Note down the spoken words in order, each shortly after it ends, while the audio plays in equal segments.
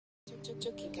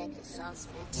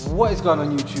What is going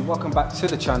on YouTube? Welcome back to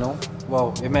the channel.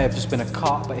 Well, it may have just been a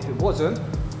cut, but if it wasn't,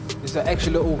 it's an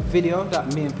extra little video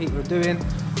that me and Peter are doing.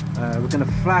 We're going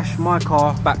to flash my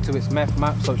car back to its meth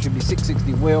map, so it should be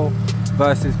 660 wheel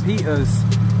versus Peter's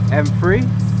M3,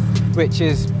 which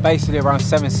is basically around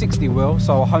 760 wheel,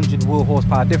 so 100 wheel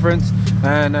horsepower difference.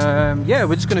 And yeah,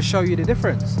 we're just going to show you the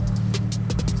difference.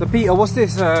 So Peter, what's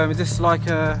this? Is this like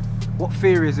what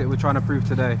theory is it we're trying to prove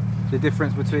today? The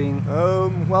difference between...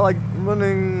 well, I'm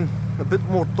running a bit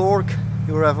more torque.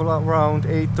 You have around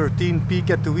 813 peak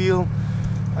at the wheel.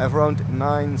 I have around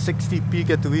 960 peak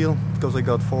at the wheel because I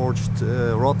got forged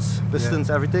rods, pistons,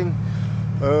 everything.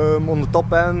 On the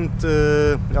top end,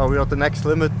 yeah, we're at the next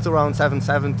limit around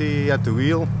 770 at the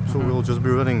wheel, so we'll just be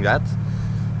running that.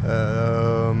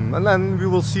 And then we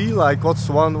will see like what's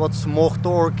more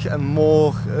torque and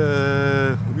more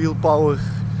wheel power.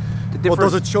 What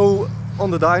does it show on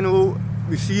the dyno?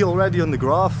 We see already on the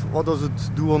graph. What does it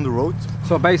do on the road?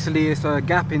 So basically it's a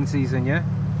gap in season, yeah?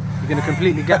 You're going to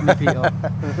completely gap me, Peter.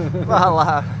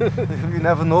 Well, you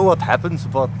never know what happens,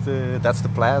 but that's the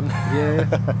plan. Yeah,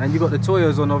 and you got the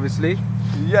Toyos on obviously.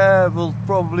 Yeah, well,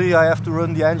 probably I have to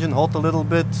run the engine hot a little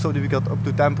bit so that we get up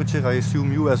to temperature. I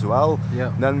assume you as well.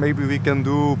 Yeah. Then maybe we can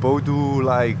do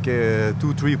like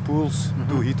 2-3 pulls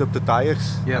to heat up the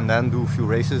tires, and then do a few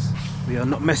races. We are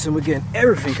not messing with getting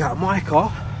everything out of my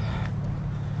car.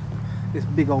 This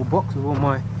big old box with all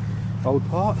my old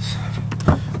parts,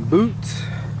 boots,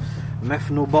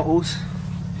 methanol bottles.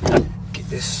 Get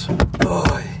this.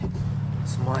 Oh,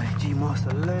 it's my G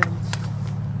Master lens.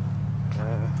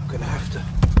 I'm gonna have to.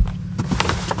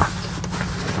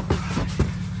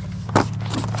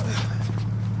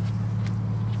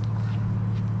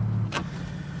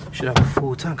 Should have a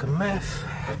full tank of meth.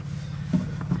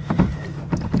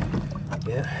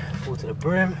 Yeah, full to the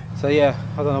brim. So yeah,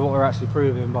 I don't know what we're actually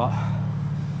proving, but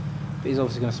he's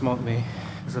obviously gonna smoke me.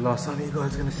 It's the last time you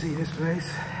guys are gonna see this place.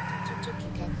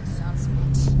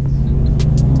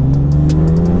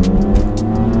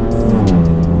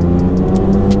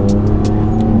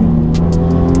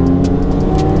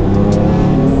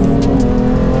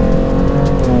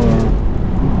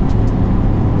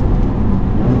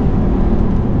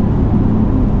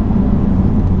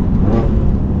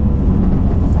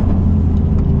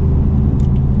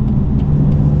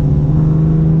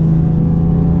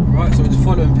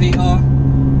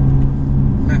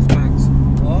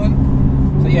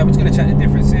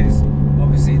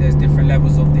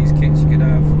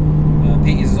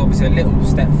 A little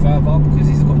step further because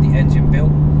he's got the engine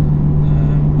built,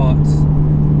 but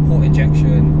port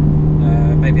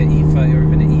injection, maybe an E30 or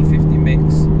even an E50 mix.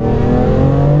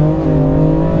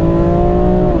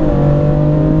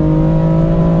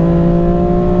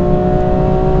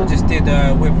 I just did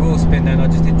with wheel spin, then I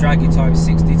just did draggy time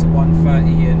 60 to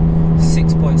 130 in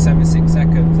 6.76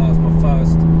 seconds. That was my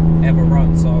first ever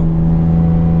run, so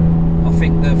I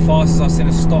think the fastest I've seen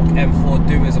a stock M4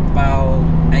 do is about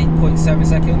 8.7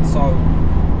 seconds, so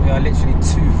we are literally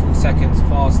 2 full seconds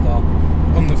faster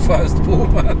on the first pull,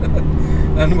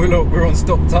 and we're on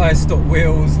stock tyres, stock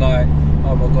wheels, like,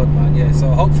 oh my god, man. Yeah, so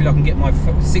hopefully I can get my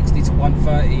 60 to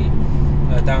 130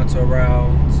 down to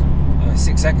around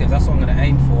 6 seconds. That's what I'm going to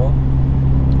aim for.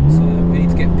 So we need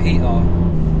to get Peter.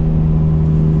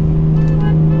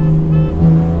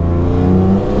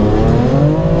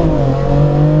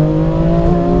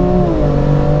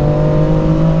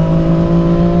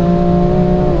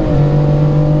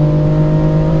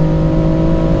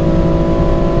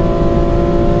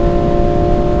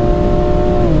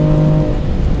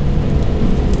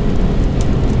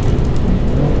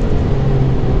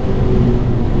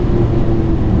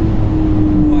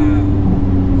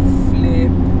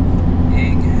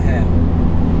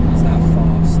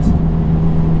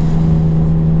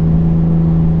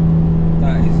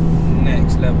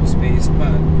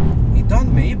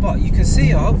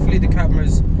 Hopefully the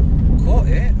camera's caught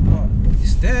it, but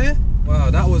it's there.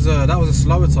 Wow, that was a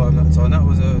slower time that time. That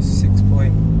was a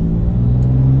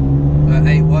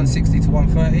 6.81, 60 to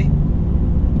 130.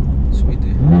 That's what we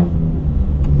do.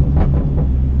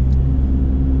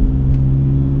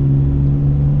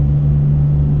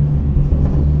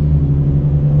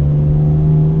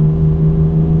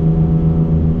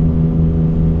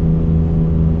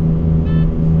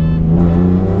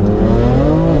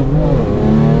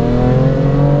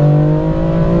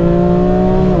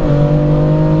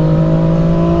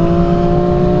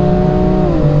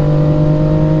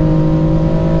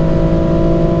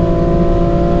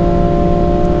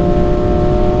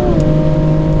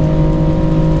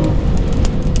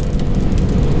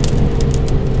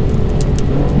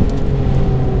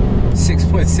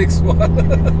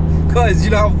 Guys,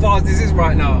 you know how fast this is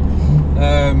right now.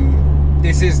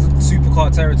 This is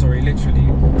supercar territory, literally,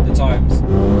 the times.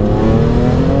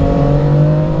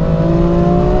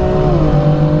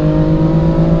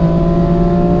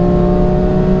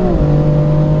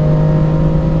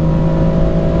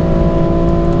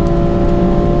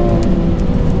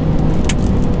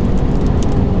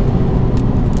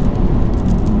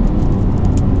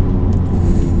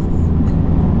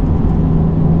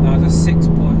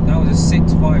 That was a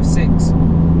 656,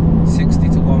 60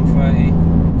 to 130.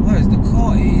 Guys, the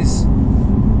car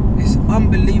it's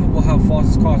unbelievable how fast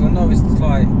this car is. I know it's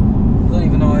like, I don't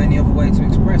even know any other way to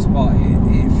express, but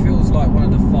it feels like one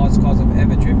of the fastest cars I've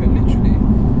ever driven, literally.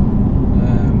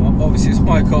 Obviously it's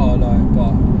my car, like,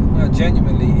 but no,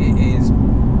 genuinely it's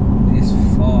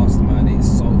fast, man. It's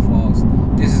so fast.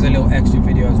 This is a little extra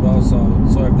video as well, so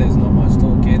sorry if there's not much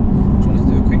talking. Just wanted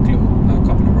to do a quick little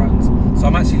couple of runs. So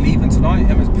I'm actually leaving tonight.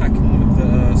 Emma's packing all of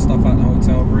the stuff out the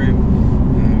hotel room.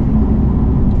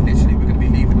 Literally we're going to be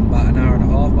leaving in about an hour and a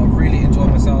half, but I've really enjoyed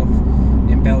myself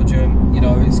in Belgium. You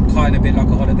know, it's kind of been like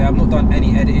a holiday. I've not done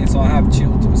any editing, so I have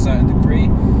chilled to a certain degree,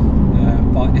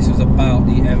 but this was about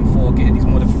the M4, getting these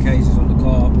modifications on the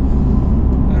car.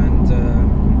 And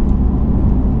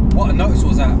what I noticed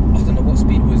was that, I don't know what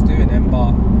speed we was doing then,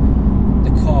 but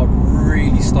the car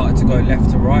really started to go left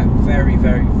to right. Very,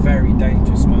 very, very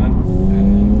dangerous, man.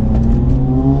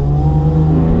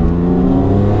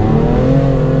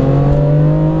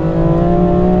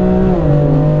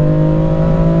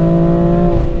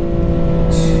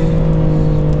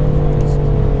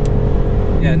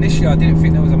 Yeah, initially I didn't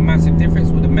think there was a massive difference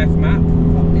with the meth map.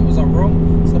 Fuck me, was I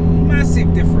wrong? It's a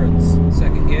massive difference.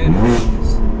 Second gear.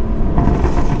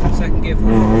 Second gear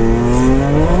for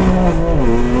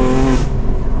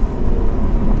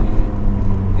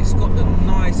it's got the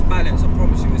nice balance, I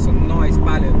promise you, it's a nice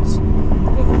balance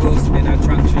of wheel spin and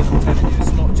traction. I'm telling you,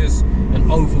 it's not just an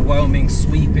overwhelming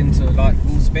sweep into like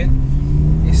wheel spin.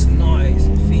 It's nice,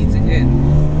 it feeds it in.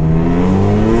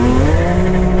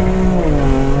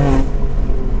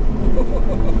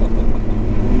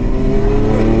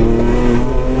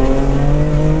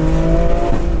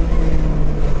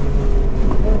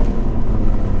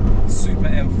 Super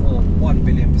M4, 1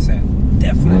 billion %.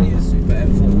 Definitely a Super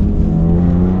M4.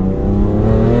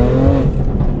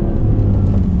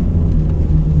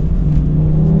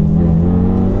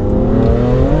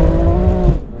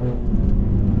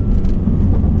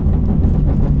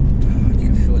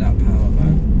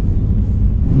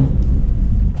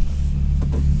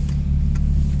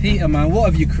 Peter, man, what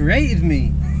have you created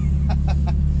me?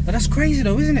 But that's crazy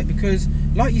though, isn't it? Because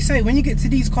like you say, when you get to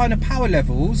these kind of power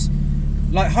levels,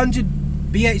 like 100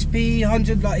 bhp,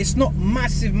 100, like, it's not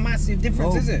massive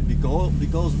difference, is it? Because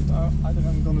either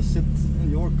I'm gonna sit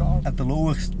in your car at the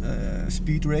lower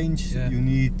speed range, Yeah. you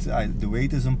need, the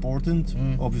weight is important.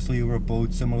 Obviously we're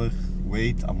both similar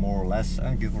weight, more or less,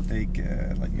 give or take,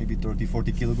 like maybe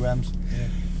 30-40 kilograms.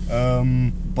 Yeah.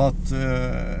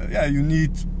 Yeah, you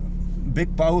need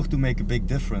big power to make a big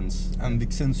difference, and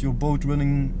since you're both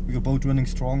running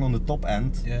strong on the top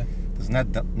end, Yeah. there's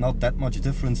not that much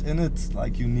difference in it.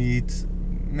 Like, you need,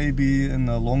 maybe in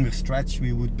a longer stretch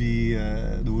we would be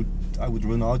I would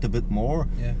run out a bit more.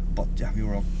 Yeah. But yeah, we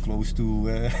were close to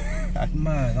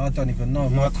Man, I don't even know.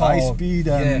 not high speed,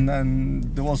 and, yeah. and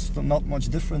there was not much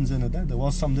difference in it. There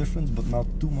was some difference, but not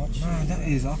too much. Man, that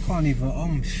is, I can't even,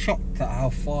 I'm shocked at how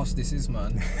fast this is,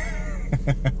 man.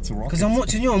 It's a rocket. Because I'm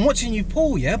watching you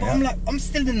pull, yeah, but I'm like, I'm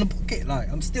still in the pocket, like,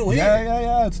 I'm still here.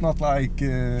 Yeah, it's not like,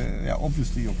 yeah,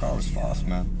 obviously your car is fast,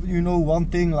 man. You know, one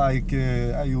thing, like,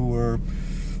 you were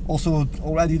also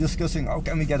already discussing, how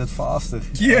can we get it faster?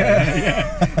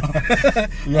 Yeah.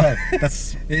 Yeah,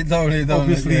 that's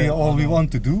obviously all we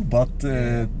want to do, but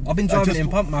I've been driving it in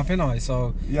pump map, innit?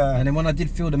 So yeah. And then when I did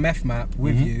feel the meth map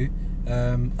with you,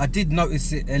 I did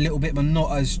notice it a little bit, but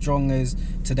not as strong as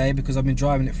today, because I've been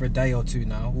driving it for a day or two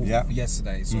now.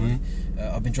 Yesterday, sorry.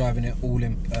 I've been driving it all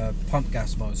in pump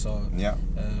gas mode, so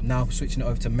now switching it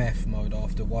over to meth mode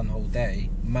after one whole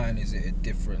day, man, is it a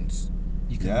difference.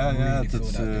 You can really feel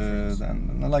that difference.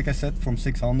 And like I said, from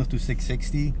 600 to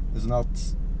 660 is not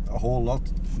a whole lot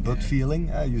but feeling.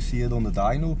 You see it on the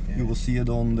dyno, you will see it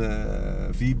on the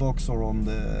V-Box or on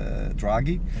the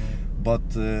Draghi.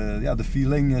 But yeah, the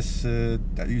feeling is that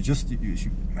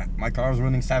my car is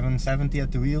running 770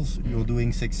 at the wheels, you're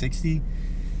doing 660.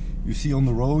 You see on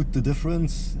the road the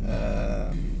difference.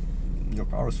 Your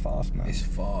car is fast, man. It's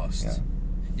fast.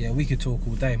 Yeah, we could talk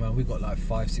all day, man. We got like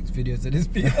 5-6 videos of this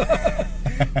video.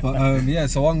 But yeah,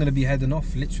 so I'm gonna be heading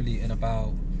off literally in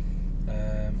about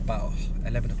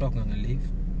 11 o'clock. I'm gonna leave,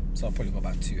 so I've probably got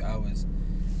about 2 hours.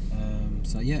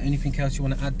 So yeah, anything else you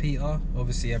want to add, Peter?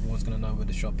 Obviously everyone's going to know where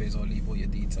the shop is. I'll leave all your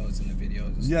details in the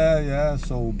videos. Yeah,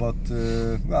 so, but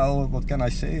well, what can I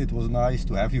say? It was nice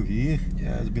to have you here.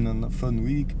 Yeah. It's been a fun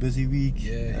week, busy week.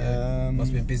 Yeah.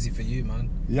 Must have been busy for you, man.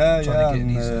 Yeah, Trying to get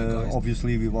and these guys.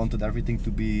 obviously we wanted everything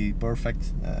to be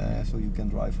perfect, so you can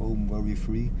drive home very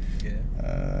free. Yeah.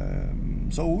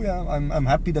 So yeah, I'm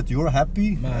happy that you're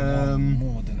happy. Man, I'm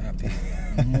more than happy.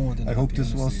 More than I happy, hope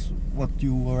this honestly. was what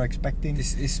you were expecting.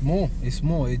 It's more.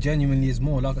 It genuinely is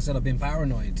more. Like I said, I've been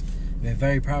paranoid. I've been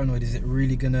very paranoid. Is it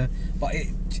really gonna? But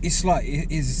it's like,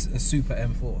 it is a super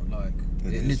M4. Like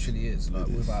it literally is. Like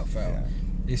without fail. Yeah.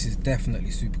 This is definitely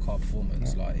supercar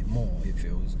performance. Yeah. Like more, it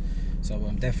feels. So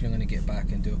I'm definitely gonna get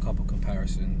back and do a couple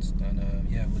comparisons, and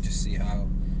yeah, we'll just see how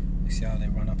they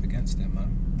run up against them,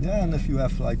 man. Yeah, and if you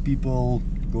have like people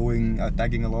going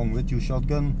tagging along with you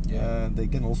shotgun, they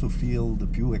can also feel the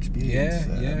Pure experience.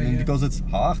 I mean, because it's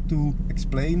hard to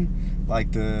explain,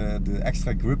 like the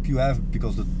extra grip you have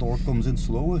because the torque comes in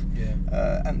slower,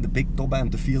 and the big top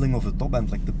end, the feeling of the top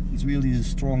end, like it's really a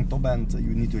strong top end.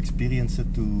 You need to experience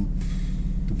it to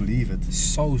believe it. It's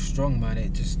so strong, man.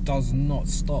 It just does not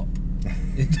stop.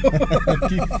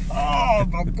 Oh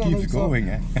my God, keeps going.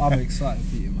 I'm excited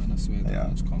for you, man. I swear. I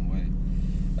just can't wait.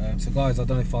 So guys, I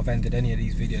don't know if I've ended any of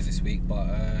these videos this week, but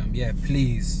yeah,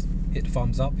 please hit the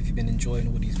thumbs up if you've been enjoying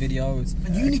all these videos.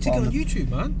 And you need to get on YouTube,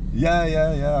 man.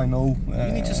 Yeah, I know.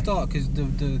 You need to start, because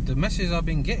the messages I've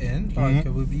been getting, like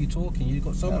with you talking, you've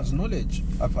got so much knowledge.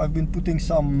 I've been putting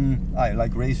some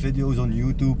like race videos on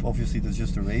YouTube. Obviously that's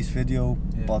just a race video,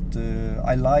 but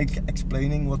I like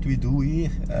explaining what we do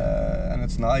here, and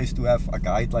it's nice to have a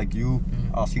guide like you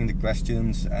asking the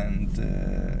questions and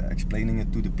explaining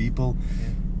it to the people.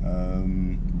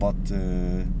 But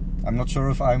I'm not sure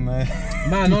if I'm...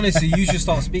 Man, honestly, you should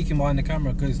start speaking behind the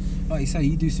camera, because, like you say,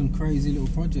 you do some crazy little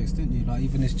projects, don't you? Like,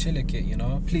 even this chiller kit, you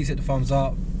know? Please hit the thumbs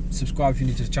up, subscribe if you're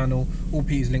new to the channel. All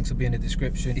Peter's links will be in the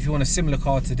description. If you want a similar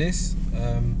car to this,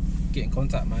 get in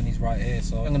contact, man. He's right here.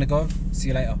 So I'm going to go. See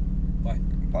you later. Bye.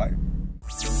 Bye.